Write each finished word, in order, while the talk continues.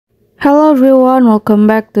Hello everyone, welcome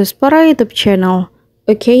back to Spora YouTube channel.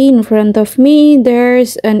 Okay, in front of me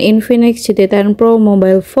there's an Infinix GT10 Pro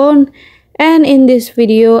mobile phone, and in this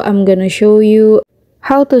video I'm gonna show you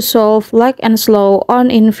how to solve lag and slow on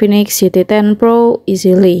Infinix GT10 Pro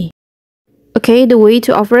easily. Okay, the way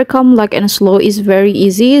to overcome lag and slow is very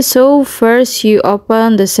easy. So first you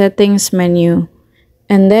open the settings menu,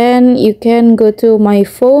 and then you can go to my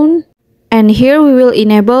phone. And here we will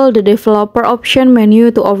enable the developer option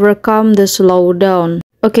menu to overcome the slowdown.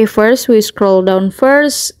 Okay, first we scroll down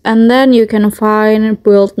first, and then you can find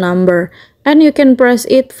build number, and you can press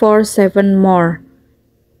it for 7 more.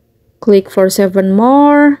 Click for 7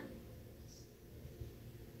 more,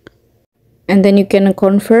 and then you can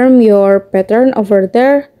confirm your pattern over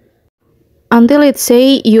there until it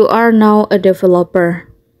say you are now a developer.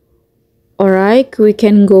 Alright, we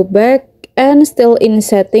can go back and still in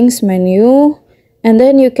settings menu, and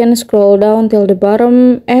then you can scroll down till the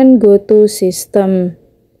bottom and go to system.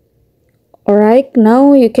 Alright,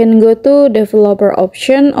 now you can go to developer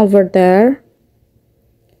option over there,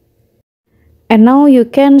 and now you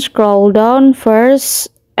can scroll down first,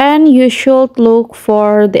 and you should look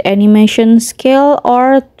for the animation scale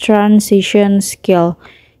or transition scale.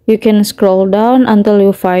 You can scroll down until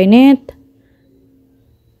you find it.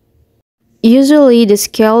 Usually the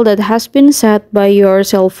scale that has been set by your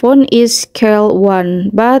cell phone is scale 1,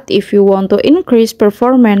 but if you want to increase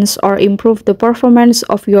performance or improve the performance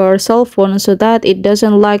of your cell phone so that it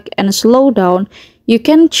doesn't lag and slow down, you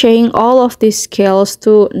can change all of these scales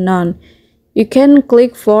to none. You can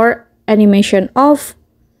click for animation off,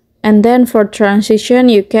 and then for transition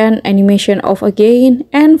you can animation off again,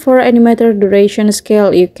 and for animator duration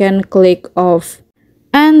scale you can click off.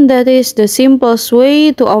 And that is the simplest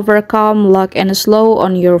way to overcome lag and slow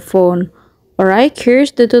on your phone. Alright,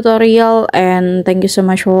 here's the tutorial, and thank you so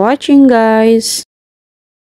much for watching, guys.